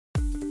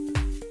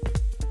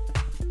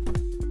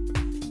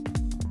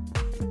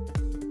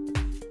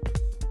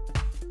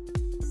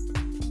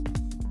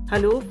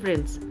Hello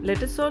friends,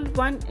 let us solve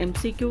one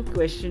MCQ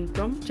question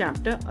from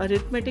Chapter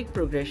Arithmetic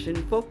Progression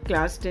for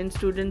Class 10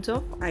 students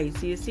of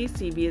ICSE,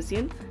 CBSE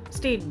and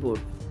STATE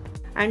board.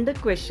 And the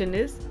question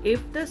is,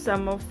 if the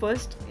sum of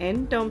first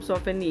n terms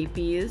of an AP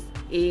is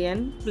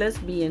An plus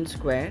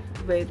Bn²,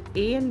 where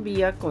A and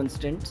B are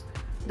constants,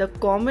 the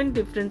common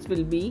difference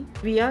will be,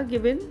 we are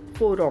given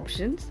 4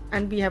 options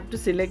and we have to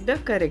select the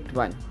correct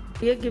one.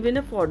 We are given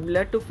a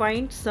formula to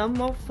find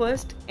sum of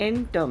first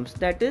n terms,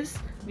 that is,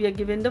 we are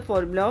given the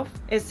formula of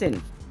Sn.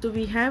 So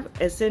we have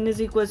Sn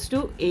is equals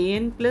to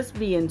An plus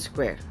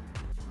Bn².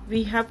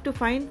 We have to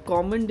find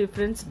common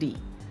difference D.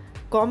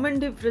 Common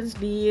difference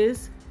D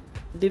is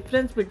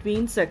difference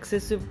between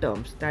successive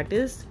terms, that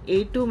is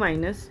A2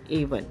 minus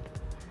A1.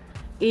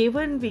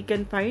 A1 we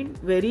can find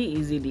very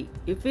easily.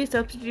 If we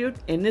substitute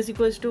n is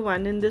equals to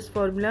 1 in this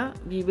formula,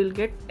 we will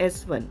get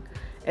S1.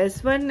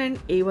 S1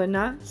 and A1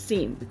 are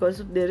same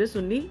because there is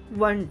only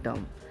one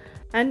term.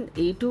 And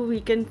A2 we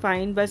can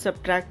find by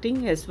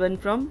subtracting S1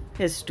 from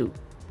S2.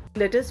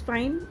 Let us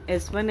find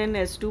S1 and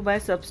S2 by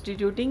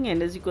substituting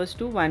n is equals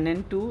to 1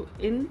 and 2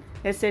 in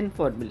Sn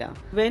formula.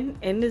 When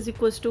n is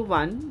equals to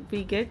 1,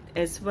 we get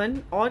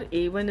S1 or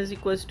A1 is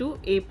equals to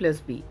A plus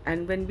B.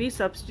 And when we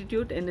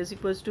substitute n is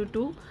equals to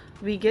 2,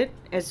 we get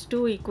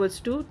S2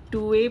 equals to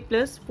 2A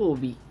plus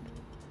 4B.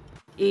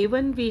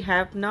 A1 we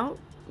have now.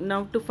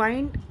 Now to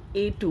find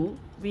A2,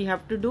 we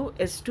have to do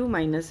S2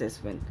 minus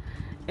S1.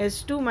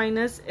 S2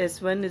 minus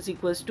S1 is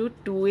equals to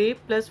 2A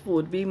plus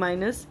 4B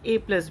minus A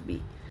plus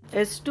B.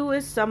 S2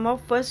 is sum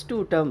of first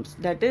two terms,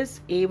 that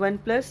is A1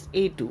 plus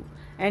A2,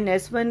 and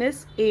S1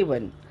 is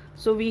A1.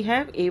 So we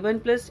have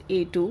A1 plus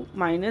A2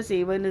 minus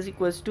A1 is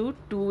equals to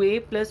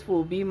 2A plus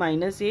 4B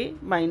minus A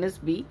minus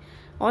B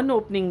on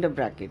opening the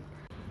bracket.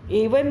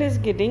 A1 is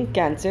getting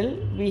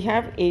cancelled. We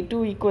have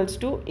A2 equals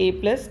to A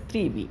plus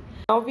 3B.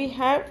 Now we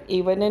have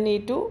A1 and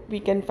A2,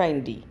 we can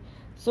find D.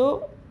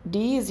 So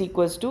D is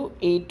equals to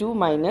A2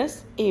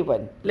 minus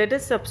A1. Let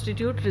us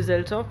substitute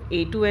results of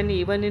A2 and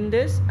A1 in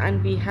this,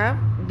 and we have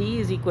D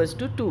is equals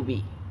to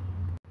 2B.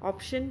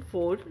 Option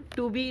 4,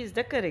 2B is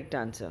the correct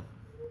answer.